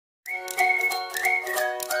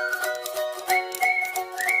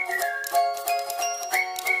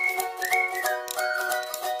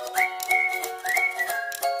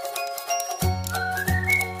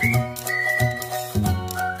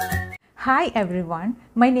Hi everyone,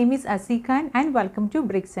 my name is Asikan and welcome to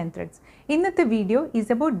Bricks and Threads. ഇന്നത്തെ video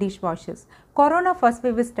is about dish washers. Corona first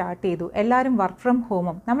wave start ചെയ്തു. എല്ലാവരും work from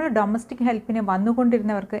ഹോമും നമ്മൾ domestic ഹെൽപ്പിന്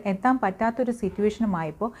വന്നുകൊണ്ടിരുന്നവർക്ക് എത്താൻ പറ്റാത്തൊരു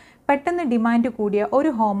സിറ്റുവേഷനുമായപ്പോൾ പെട്ടെന്ന് demand കൂടിയ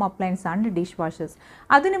ഒരു ഹോം അപ്ലയൻസ് ആണ് ഡിഷ് വാഷേഴ്സ്.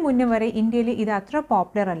 അതിനു മുന്നേ വരെ ഇന്ത്യയിൽ ഇത് അത്ര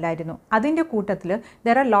പോപ്പുലർ അല്ലായിരുന്നു. അതിൻ്റെ കൂട്ടത്തിൽ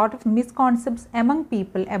there are lot of മിസ്കോൺസെപ്റ്റ്സ് among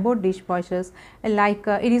people about dish washers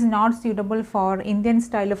like it is not suitable for Indian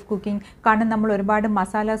style of cooking. കാരണം നമ്മൾ ഒരുപാട്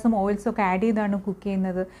മസാലാസും ഓയിൽസും ഒക്കെ ആഡ് ചെയ്താണ് കുക്ക്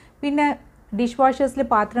ചെയ്യുന്നത്. പിന്നെ ഡിഷ് വാഷേഴ്സിൽ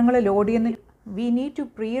പാത്രങ്ങൾ ലോഡ് ചെയ്യുന്ന we need to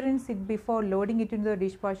pre-rinse it before loading it into the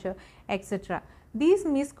dishwasher, etc. These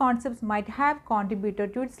misconcepts might have contributed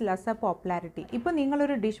to its lesser popularity. ഇപ്പോൾ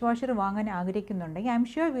നിങ്ങളൊരു ഡിഷ് വാഷർ വാങ്ങാൻ ആഗ്രഹിക്കുന്നുണ്ടെങ്കിൽ I'm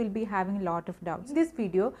sure you will be having a lot of doubts. In this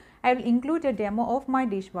video, I will include a demo of my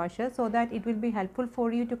dishwasher so that it will be helpful for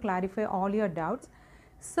you to clarify all your doubts.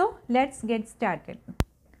 So let's get started.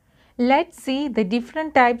 Let's see the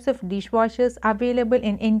different types of dishwashers available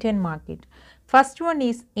in Indian market. First one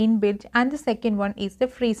is inbuilt and the second one is the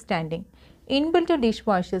freestanding. Inbuilt dish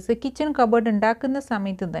washers kitchen cupboard ഉണ്ടാക്കുന്ന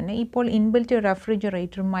സമയത്ത് തന്നെ ഇപ്പോൾ inbuilt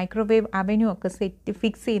റെഫ്രിജറേറ്ററും microwave അവനും ഒക്കെ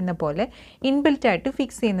fix ചെയ്യുന്ന പോലെ inbuilt ആയിട്ട്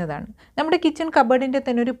fix ചെയ്യുന്നതാണ്. നമ്മുടെ കിച്ചൺ കബോർഡിൻ്റെ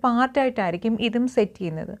തന്നെ ഒരു പാർട്ടായിട്ടായിരിക്കും ഇതും സെറ്റ്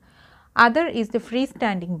ചെയ്യുന്നത്. Other is the free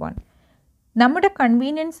standing one. നമ്മുടെ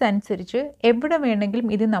കൺവീനിയൻസ് അനുസരിച്ച് എവിടെ വേണമെങ്കിലും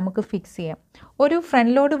ഇത് നമുക്ക് ഫിക്സ് ചെയ്യാം. ഒരു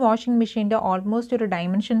ഫ്രണ്ട് ലോഡ് വാഷിംഗ് മെഷീൻ്റെ ഓൾമോസ്റ്റ് ഒരു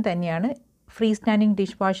ഡയമെൻഷൻ തന്നെയാണ് ഫ്രീ സ്റ്റാൻഡിങ്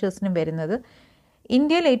ഡിഷ് വാഷേഴ്സിന് വരുന്നത്.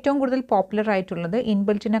 ഇന്ത്യയിൽ ഏറ്റവും കൂടുതൽ പോപ്പുലർ ആയിട്ടുള്ളത്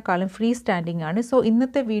ഇൻബിൽറ്റിനെക്കാളും ഫ്രീ സ്റ്റാൻഡിംഗ് ആണ്. സോ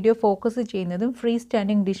ഇന്നത്തെ വീഡിയോ ഫോക്കസ് ചെയ്യുന്നതും ഫ്രീ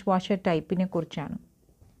സ്റ്റാൻഡിംഗ് ഡിഷ് വാഷർ ടൈപ്പിനെ കുറിച്ചാണ്.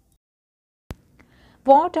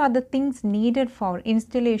 What are the things needed for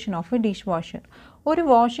installation of A dish washer? ഒരു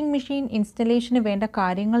വാഷിംഗ് മെഷീൻ ഇൻസ്റ്റലേഷന് വേണ്ട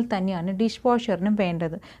കാര്യങ്ങൾ തന്നെയാണ് ഡിഷ് വാഷറിനും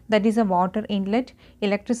വേണ്ടത്. That is A water inlet,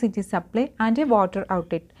 electricity supply and A water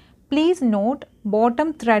outlet. Please note, bottom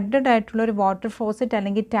threaded ആയിട്ടുള്ള ഒരു water faucet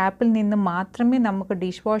അല്ലെങ്കിൽ ടാപ്പിൽ നിന്ന് മാത്രമേ നമുക്ക്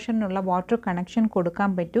ഡിഷ് വാഷറിനുള്ള വാട്ടർ കണക്ഷൻ കൊടുക്കാൻ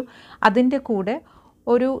പറ്റൂ. അതിൻ്റെ കൂടെ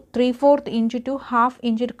ഒരു 3/4 ഇഞ്ച് ടു 1/2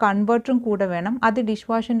 ഇഞ്ച് കൺവേർട്ടറും കൂടെ വേണം. അത് ഡിഷ്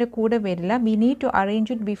വാഷറിൻ്റെ കൂടെ വരില്ല. We need to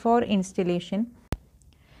arrange it before installation.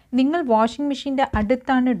 നിങ്ങൾ വാഷിംഗ് മെഷീൻ്റെ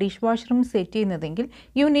അടുത്താണ് ഡിഷ് വാഷറും സെറ്റ് ചെയ്യുന്നതെങ്കിൽ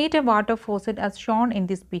you need A water faucet as shown in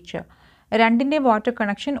this picture. രണ്ടിൻ്റെ വാട്ടർ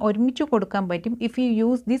കണക്ഷൻ ഒരുമിച്ച് കൊടുക്കാൻ പറ്റും if you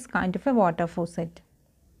use this kind of A water faucet.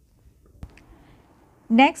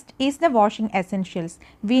 Next is the washing essentials.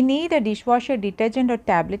 We need a dishwasher detergent or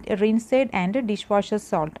tablet, rinse aid and dishwasher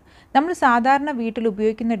salt. നമ്മൾ സാധാരണ വീട്ടിൽ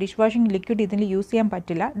ഉപയോഗിക്കുന്ന dish washing liquid ഇതിൽ use ചെയ്യാൻ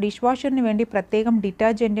പറ്റില്ല. ഡിഷ് വാഷറിന് വേണ്ടി പ്രത്യേകം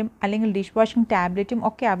ഡിറ്റർജൻറ്റും അല്ലെങ്കിൽ ഡിഷ് വാഷിംഗ് ടാബ്ലറ്റും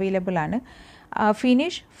ഒക്കെ അവൈലബിൾ ആണ്.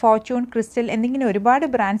 ഫിനിഷ്, ഫോർച്യൂൺ, ക്രിസ്റ്റൽ എന്നിങ്ങനെ ഒരുപാട്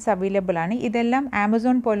ബ്രാൻഡ്സ് അവൈലബിൾ ആണ്. ഇതെല്ലാം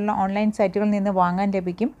ആമസോൺ പോലുള്ള ഓൺലൈൻ സൈറ്റുകളിൽ നിന്ന് വാങ്ങാൻ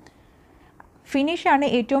ലഭിക്കും. ഫിനിഷ് ആണ്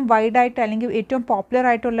ഏറ്റവും വൈഡായിട്ട് അല്ലെങ്കിൽ ഏറ്റവും പോപ്പുലർ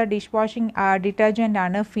ആയിട്ടുള്ള ഡിഷ് വാഷിംഗ് ഡിറ്റർജൻ്റ്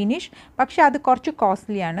ആണ് ഫിനിഷ്. പക്ഷേ അത് കുറച്ച്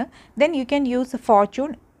കോസ്റ്റ്ലിയാണ്. Then you can use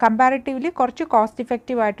Fortune. Comparatively കുറച്ച് കോസ്റ്റ്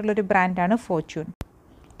ഇഫക്റ്റീവ് ആയിട്ടുള്ളൊരു ബ്രാൻഡാണ് ഫോർച്യൂൺ.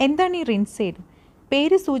 എന്താണ് ഈ റിൻസ് എയ്ഡ്?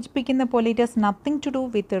 പേര് സൂചിപ്പിക്കുന്ന പോലെ it has nothing to do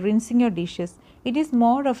with rinsing your dishes. It is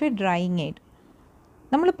more of A drying aid.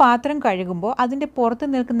 നമ്മൾ പാത്രം കഴുകുമ്പോൾ അതിൻ്റെ പുറത്ത്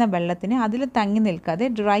നിൽക്കുന്ന വെള്ളത്തിന് അതിൽ തങ്ങി നിൽക്കാതെ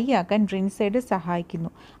ഡ്രൈ ആക്കാൻ റിൻസ് എയ്ഡ് സഹായിക്കുന്നു.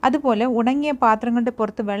 അതുപോലെ ഉണങ്ങിയ പാത്രങ്ങളുടെ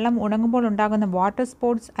പുറത്ത് വെള്ളം ഉണങ്ങുമ്പോൾ ഉണ്ടാകുന്ന വാട്ടർ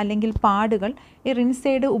സ്പോട്ട്സ് അല്ലെങ്കിൽ പാടുകൾ ഈ റിൻസ്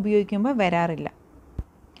എയ്ഡ് ഉപയോഗിക്കുമ്പോൾ വരാറില്ല.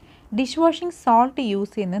 ഡിഷ് വാഷിംഗ് സോൾട്ട്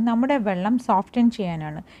യൂസ് ചെയ്യുന്നത് നമ്മുടെ വെള്ളം സോഫ്റ്റൻ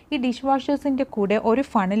ചെയ്യാനാണ്. ഈ ഡിഷ് വാഷേഴ്സിൻ്റെ കൂടെ ഒരു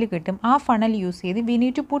ഫണൽ കിട്ടും. ആ ഫണൽ യൂസ് ചെയ്ത് we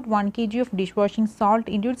need to put 1 kg of dish washing salt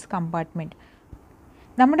in to its compartment.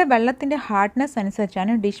 നമ്മുടെ വെള്ളത്തിൻ്റെ ഹാർഡ്നെസ്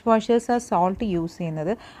അനുസരിച്ചാണ് ഡിഷ് വാഷേഴ്സ് ആ സോൾട്ട് യൂസ്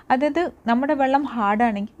ചെയ്യുന്നത്. അതായത് നമ്മുടെ വെള്ളം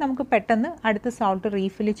ഹാർഡാണെങ്കിൽ നമുക്ക് പെട്ടെന്ന് അടുത്ത സോൾട്ട്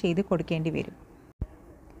റീഫിൽ ചെയ്ത് കൊടുക്കേണ്ടി വരും.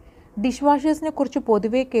 ഡിഷ് വാഷേഴ്സിനെ കുറിച്ച്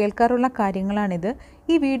പൊതുവേ കേൾക്കാറുള്ള കാര്യങ്ങളാണിത്.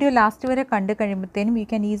 ഈ വീഡിയോ ലാസ്റ്റ് വരെ കണ്ടു കഴിയുമ്പോഴത്തേനും you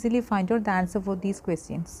can easily find out the answer for these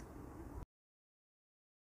questions.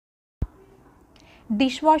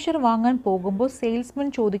 Dish washer വാങ്ങാൻ പോകുമ്പോൾ സെയിൽസ്മാൻ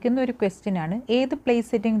ചോദിക്കുന്ന ഒരു ക്വസ്റ്റ്യനാണ് ഏത് പ്ലേസ്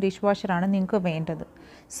സെറ്റിംഗ് ഡിഷ് വാഷറാണ് നിങ്ങൾക്ക് വേണ്ടത്.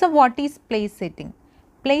 So what is place setting?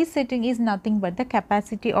 Place setting is nothing but the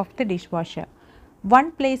capacity of the dishwasher. One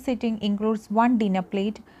place setting includes one dinner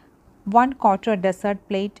plate, 1/4 dessert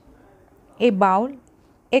plate, a bowl,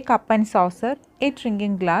 a cup and saucer, a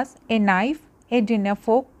drinking glass, a knife, a dinner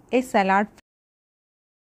fork, a salad.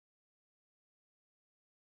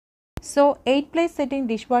 So 8 place setting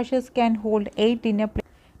dishwashers can hold 8 dinner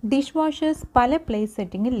plates. Dishwashers പല place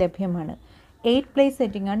settingൽ ലഭ്യമാണ്. 8 place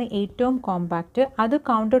setting ആണ് ഏറ്റവും compact. അത്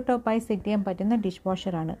counter ടോപ്പായി set ചെയ്യാൻ പറ്റുന്ന dish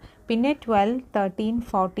വാഷറാണ്. പിന്നെ 12, 13,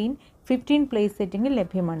 14, 15 place setting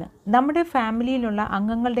ലഭ്യമാണ്. നമ്മുടെ ഫാമിലിയിലുള്ള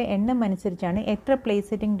അംഗങ്ങളുടെ എണ്ണം അനുസരിച്ചാണ് എത്ര place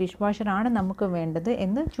സെറ്റിംഗ് ഡിഷ് വാഷറാണ് നമുക്ക് വേണ്ടത്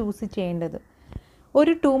എന്ന് ചൂസ് ചെയ്യേണ്ടത്.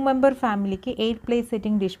 ഒരു 2 member ഫാമിലിക്ക് 8 place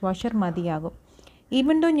സെറ്റിംഗ് ഡിഷ് വാഷർ മതിയാകും.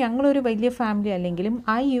 Even though ഞങ്ങളൊരു വലിയ ഫാമിലി അല്ലെങ്കിലും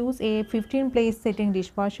I use a 15 place setting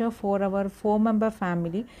dishwasher for our 4-member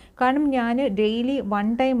family. കാരണം ഞാൻ ഡെയിലി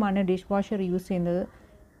 1 time ആണ് ഡിഷ്വാഷർ യൂസ് ചെയ്യുന്നത്.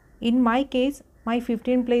 In my case, my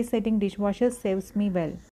 15 place setting dishwasher serves me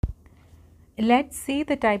well. Let's see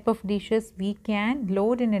the type of dishes we can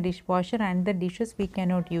load in a dishwasher and the dishes we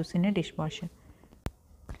cannot use in a dishwasher.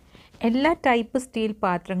 എല്ലാ type steel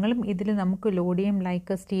പാത്രങ്ങളും ഇതിൽ നമുക്ക് load ചെയ്യാം,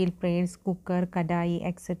 like steel plates, cooker, kadai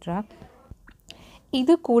etcetera.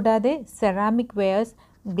 ഇത് കൂടാതെ ceramic wears,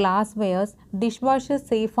 glass wears, dish washer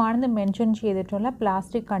safe ആണെന്ന് mention ചെയ്തിട്ടുള്ള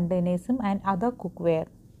plastic കണ്ടെയ്നേഴ്സും and other cook wear.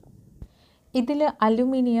 ഇതിൽ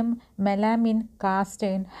aluminium, melamine,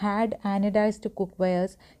 cast iron, had ആനഡൈസ്ഡ് cook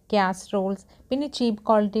wears, കാസ്ട്രോൾസ്, പിന്നെ ചീപ്പ്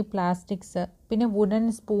ക്വാളിറ്റി പ്ലാസ്റ്റിക്സ്, പിന്നെ വുഡൻ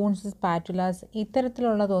സ്പൂൺസ്, സ്പാറ്റുലാസ്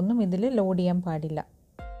ഇത്തരത്തിലുള്ളതൊന്നും ഇതിൽ ലോഡ് ചെയ്യാൻ പാടില്ല.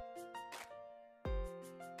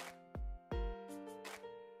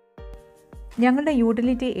 ഞങ്ങളുടെ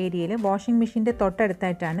യൂട്ടിലിറ്റി ഏരിയയിൽ വാഷിംഗ് മെഷീൻ്റെ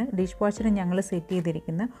തൊട്ടടുത്തായിട്ടാണ് ഡിഷ് വാഷർ ഞങ്ങൾ സെറ്റ്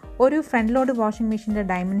ചെയ്തിരിക്കുന്നത്. ഒരു ഫ്രണ്ട് ലോഡ് വാഷിംഗ് മെഷീൻ്റെ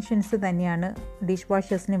ഡയമെൻഷൻസ് തന്നെയാണ് ഡിഷ്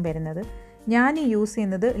വാഷേഴ്സിനും വരുന്നത്. ഞാൻ യൂസ്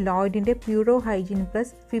ചെയ്യുന്നത് ലോയിഡിൻ്റെ Puro hygiene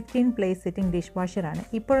plus 15 place setting dish വാഷറാണ്.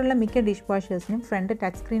 ഇപ്പോഴുള്ള മിക്ക ഡിഷ് വാഷേഴ്സിനും ഫ്രണ്ട്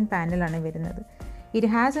ടച്ച് സ്ക്രീൻ പാനലാണ് വരുന്നത്.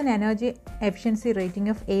 It has an energy efficiency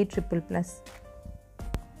rating of A++.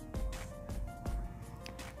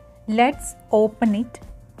 Let's open it.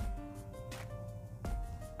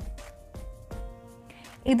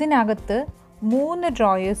 ഇതിനകത്ത് 3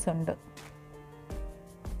 ഡ്രോയേഴ്സ് ഉണ്ട്.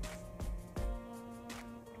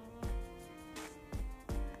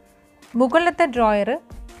 മുകളിലത്തെ ഡ്രോയർ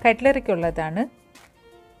കട്ട്ലറിക്കുള്ളതാണ്.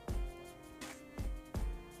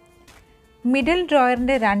 മിഡിൽ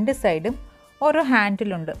ഡ്രോയറിൻ്റെ 2 സൈഡും ഓരോ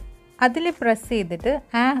ഹാൻഡിലുണ്ട്. അതിൽ പ്രസ് ചെയ്തിട്ട്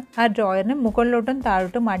ആ ഡ്രോയറിന് മുകളിലോട്ടും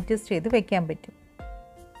താഴോട്ടും അഡ്ജസ്റ്റ് ചെയ്ത് വെക്കാൻ പറ്റും.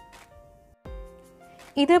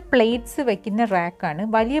 ഇത് പ്ലേറ്റ്സ് വെക്കുന്ന റാക്കാണ്.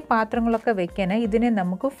 വലിയ പാത്രങ്ങളൊക്കെ വെക്കാൻ ഇതിനെ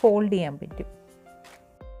നമുക്ക് ഫോൾഡ് ചെയ്യാൻ പറ്റും.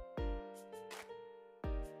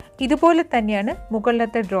 ഇതുപോലെ തന്നെയാണ്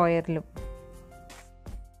മുകളിലത്തെ ഡ്രോയറിലും.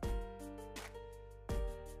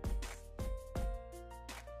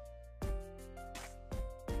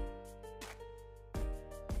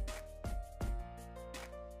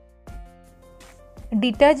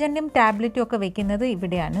 ഡിറ്റർജൻറ്റും ടാബ്ലറ്റും ഒക്കെ വെക്കുന്നത്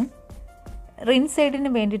ഇവിടെയാണ്. റിൻസ്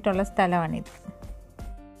സൈഡിന് വേണ്ടിയിട്ടുള്ള സ്ഥലമാണിത്.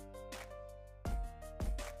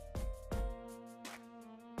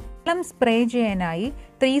 വെള്ളം സ്പ്രേ ചെയ്യാനായി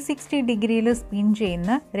 360 ഡിഗ്രിയിൽ സ്പിൻ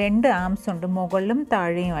ചെയ്യുന്ന 2 ആംസ് ഉണ്ട് മുകളിലും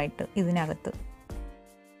താഴെയുമായിട്ട് ഇതിനകത്ത്.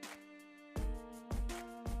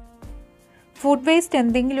 ഫുഡ് വേസ്റ്റ്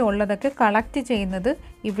എന്തെങ്കിലും ഉള്ളതൊക്കെ കളക്ട് ചെയ്യുന്നത്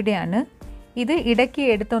ഇവിടെയാണ്. ഇത് ഇടയ്ക്ക്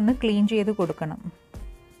എടുത്തൊന്ന് ക്ലീൻ ചെയ്ത് കൊടുക്കണം.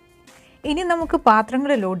 ഇനി നമുക്ക്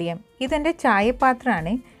പാത്രങ്ങൾ ലോഡ് ചെയ്യാം. ഇതെൻ്റെ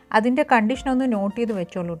ചായപാത്രമാണ്. അതിൻ്റെ കണ്ടീഷൻ ഒന്ന് നോട്ട് ചെയ്ത്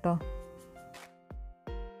വെച്ചോളൂ കേട്ടോ.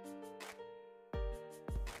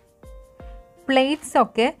 പ്ലേറ്റ്സ്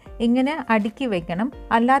ഒക്കെ ഇങ്ങനെ അടുക്കി വെക്കണം,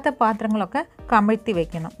 അല്ലാത്ത പാത്രങ്ങളൊക്കെ കമഴ്ത്തി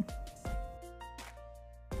വെക്കണം.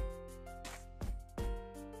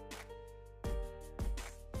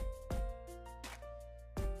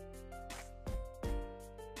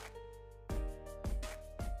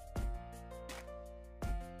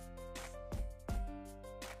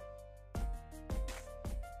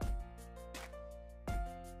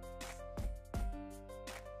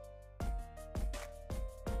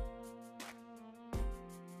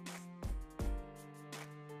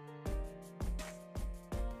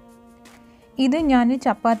 ഇത് ഞാൻ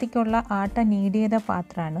ചപ്പാത്തിക്കുള്ള ആട്ട നീഡ് ചെയ്ത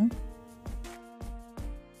പാത്രമാണ്.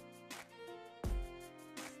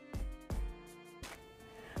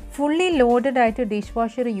 ഫുള്ളി ലോഡഡ് ആയിട്ട് ഡിഷ്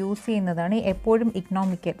വാഷർ യൂസ് ചെയ്യുന്നതാണ് എപ്പോഴും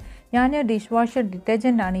ഇക്കണോമിക്കൽ. ഞാൻ ഡിഷ് വാഷർ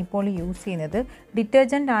ഡിറ്റർജൻ്റ് ആണ് ഇപ്പോൾ യൂസ് ചെയ്യുന്നത്.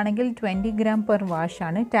 ഡിറ്റർജൻ്റ് ആണെങ്കിൽ 20 gram per wash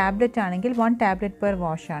ആണ്. ടാബ്ലറ്റ് ആണെങ്കിൽ 1 tablet per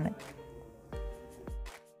wash ആണ്.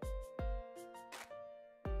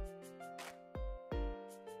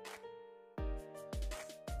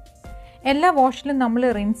 എല്ലാ വാഷിലും നമ്മൾ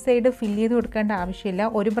റിൻസ് സൈഡ് ഫില്ല് ചെയ്ത് കൊടുക്കേണ്ട ആവശ്യമില്ല.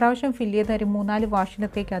 ഒരു പ്രാവശ്യം ഫില്ല് ചെയ്ത് ഒരു 3-4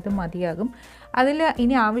 വാഷിലത്തേക്ക് അത് മതിയാകും. അതിൽ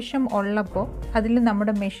ഇനി ആവശ്യം ഉള്ളപ്പോൾ അതിൽ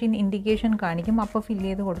നമ്മുടെ മെഷീൻ ഇൻഡിക്കേഷൻ കാണിക്കും, അപ്പോൾ ഫില്ല്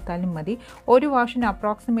ചെയ്ത് കൊടുത്താലും മതി. ഒരു വാഷിന്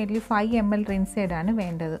അപ്രോക്സിമേറ്റ്ലി 5 ml റിൻസ് സൈഡാണ്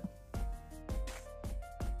വേണ്ടത്.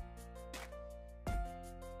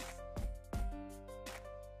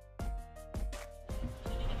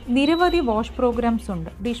 നിരവധി വാഷ് പ്രോഗ്രാംസ് ഉണ്ട്.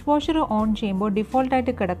 ഡിഷ് വാഷർ ഓൺ ചെയ്യുമ്പോൾ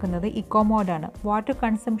ഡിഫോൾട്ടായിട്ട് കിടക്കുന്നത് ഇക്കോ മോഡാണ്. വാട്ടർ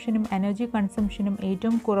കൺസംഷനും എനർജി കൺസംഷനും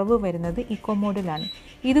ഏറ്റവും കുറവ് വരുന്നത് ഇക്കോ മോഡിലാണ്.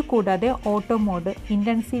 ഇത് കൂടാതെ auto mode,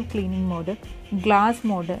 intensive cleaning mode, glass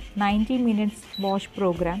mode, 90 minutes wash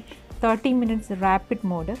programme, 30 minutes rapid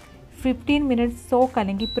mode, 15 minutes soak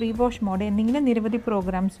അല്ലെങ്കിൽ പ്രീ വാഷ് മോഡ് എന്നിങ്ങനെ നിരവധി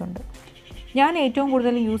പ്രോഗ്രാംസ് ഉണ്ട്. ഞാൻ ഏറ്റവും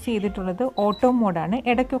കൂടുതൽ യൂസ് ചെയ്തിട്ടുള്ളത് ഓട്ടോ മോഡാണ്.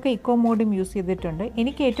 ഇടയ്ക്കൊക്കെ ഇക്കോ മോഡും യൂസ് ചെയ്തിട്ടുണ്ട്.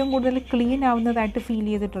 എനിക്ക് ഏറ്റവും കൂടുതൽ ക്ലീൻ ആവുന്നതായിട്ട് ഫീൽ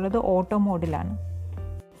ചെയ്തിട്ടുള്ളത് ഓട്ടോ മോഡിലാണ്.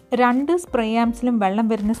 2 സ്പ്രേ ആംസിലും വെള്ളം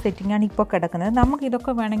വരുന്ന സെറ്റിംഗാണ് ഇപ്പോൾ കിടക്കുന്നത്. നമുക്ക്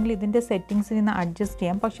ഇതൊക്കെ വേണമെങ്കിൽ ഇതിൻ്റെ സെറ്റിങ്സിൽ നിന്ന് അഡ്ജസ്റ്റ്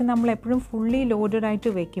ചെയ്യാം. പക്ഷേ നമ്മൾ എപ്പോഴും ഫുള്ളി ലോഡഡ് ആയിട്ട്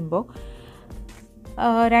വെക്കുമ്പോൾ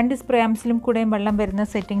 2 സ്പ്രേ ആംസിലും കൂടെയും വെള്ളം വരുന്ന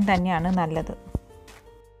സെറ്റിംഗ് തന്നെയാണ് നല്ലത്.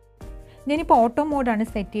 ഞാനിപ്പോൾ ഓട്ടോ മോഡാണ്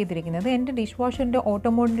സെറ്റ് ചെയ്തിരിക്കുന്നത്. എൻ്റെ dish വാഷറിൻ്റെ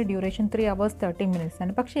auto മോഡിൻ്റെ duration 3 hours 30 minutes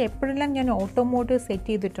ആണ്. പക്ഷേ എപ്പോഴെല്ലാം ഞാൻ ഓട്ടോ മോഡ് സെറ്റ്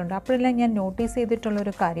ചെയ്തിട്ടുണ്ട് അപ്പോഴെല്ലാം ഞാൻ നോട്ടീസ്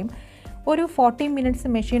ചെയ്തിട്ടുള്ളൊരു കാര്യം, ഒരു 40 minutes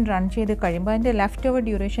മെഷീൻ റൺ ചെയ്ത് കഴിയുമ്പോൾ അതിൻ്റെ ലെഫ്റ്റ് ഓവർ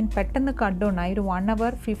ഡ്യൂറേഷൻ പെട്ടെന്ന് കട്ട് ഡൗൺ ആയി ഒരു 1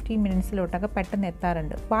 hour 50 minutesലോട്ടൊക്കെ പെട്ടെന്ന്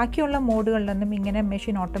എത്താറുണ്ട്. ബാക്കിയുള്ള മോഡുകളിലൊന്നും ഇങ്ങനെ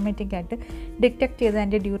മെഷീൻ ഓട്ടോമാറ്റിക്കായിട്ട് ഡിറ്റക്ട് ചെയ്ത്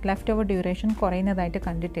അതിൻ്റെ ലെഫ്റ്റ് ഓവർ ഡ്യൂറേഷൻ കുറയുന്നതായിട്ട്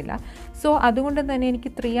കണ്ടിട്ടില്ല. സോ അതുകൊണ്ട് തന്നെ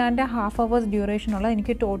എനിക്ക് 3.5 hours ഡ്യൂറേഷനുള്ള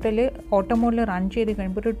എനിക്ക് ടോട്ടൽ ഓട്ടോ മോഡിൽ റൺ ചെയ്ത്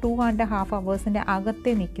കഴിയുമ്പോൾ ഒരു 2.5 hours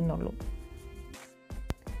അകത്തേ നിൽക്കുന്നുള്ളൂ.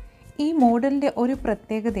 ഈ മോഡലിൻ്റെ ഒരു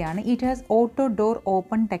പ്രത്യേകതയാണ് it has auto door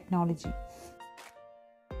open technology.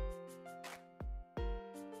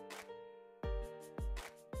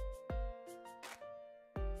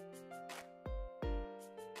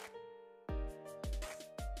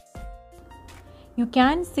 You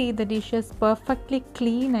can see the dishes perfectly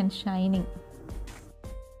clean and shining.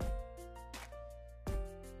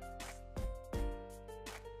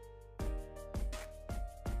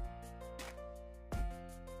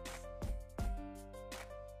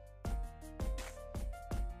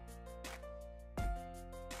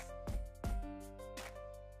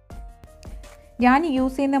 ഞാൻ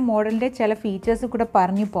യൂസ് ചെയ്യുന്ന മോഡലിൻ്റെ ചില ഫീച്ചേഴ്സ് കൂടെ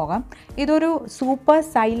പറഞ്ഞു പോകാം. ഇതൊരു സൂപ്പർ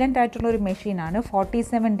സൈലൻ്റ് ആയിട്ടുള്ളൊരു മെഷീനാണ്.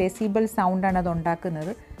 47 decibel സൗണ്ടാണ് അത് ഉണ്ടാക്കുന്നത്.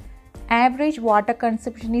 Average water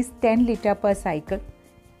consumption is 10 liters per cycle.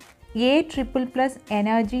 A++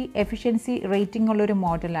 energy efficiency rating ഉള്ളൊരു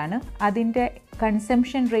മോഡലാണ്. അതിൻ്റെ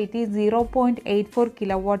കൺസംഷൻ റേറ്റ് 0.84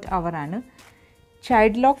 kWh ആണ്.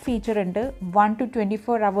 ചൈൽഡ് ലോക്ക് ഫീച്ചർ ഉണ്ട്. 1 to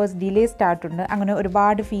 24 hours ഡിലേ സ്റ്റാർട്ടുണ്ട്. അങ്ങനെ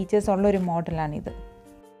ഒരുപാട് ഫീച്ചേഴ്സ് ഉള്ളൊരു മോഡലാണിത്.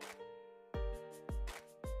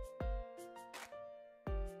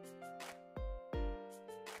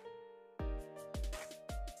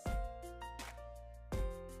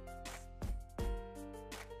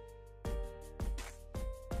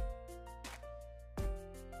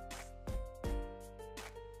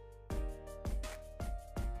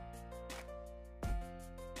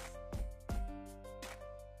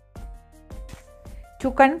 To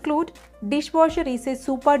conclude, dishwasher is a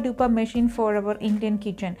super duper machine for our Indian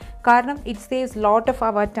kitchen. കാരണം it saves lot of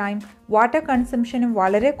our time. Water കൺസംഷനും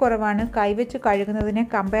വളരെ കുറവാണ് കൈവച്ച് കഴുകുന്നതിനെ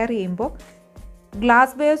കമ്പയർ ചെയ്യുമ്പോൾ.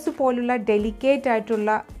 ഗ്ലാസ് വെയർസ് പോലുള്ള ഡെലിക്കേറ്റ്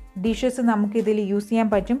ആയിട്ടുള്ള ഡിഷസ് നമുക്ക് ഇതിൽ യൂസ് ചെയ്യാൻ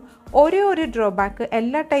പറ്റും. ഒരു ഡ്രോബാക്ക്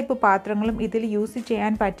എല്ലാ ടൈപ്പ് പാത്രങ്ങളും ഇതിൽ യൂസ്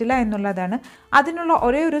ചെയ്യാൻ പറ്റില്ല എന്നുള്ളതാണ്. അതിനുള്ള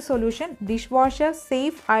ഒരു സൊല്യൂഷൻ ഡിഷ് വാഷർ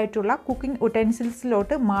സേഫ് ആയിട്ടുള്ള കുക്കിംഗ്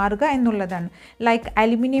യുട്ടൻസിൽസിലോട്ട് മാറുക എന്നുള്ളതാണ്. ലൈക്ക്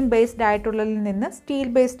അലുമിനിയം ബേസ്ഡ് ആയിട്ടുള്ളതിൽ നിന്ന് സ്റ്റീൽ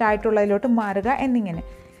ബേസ്ഡ് ആയിട്ടുള്ളതിലോട്ട് മാറുക എന്നിങ്ങനെ.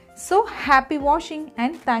 So happy washing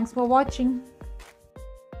and thanks for watching.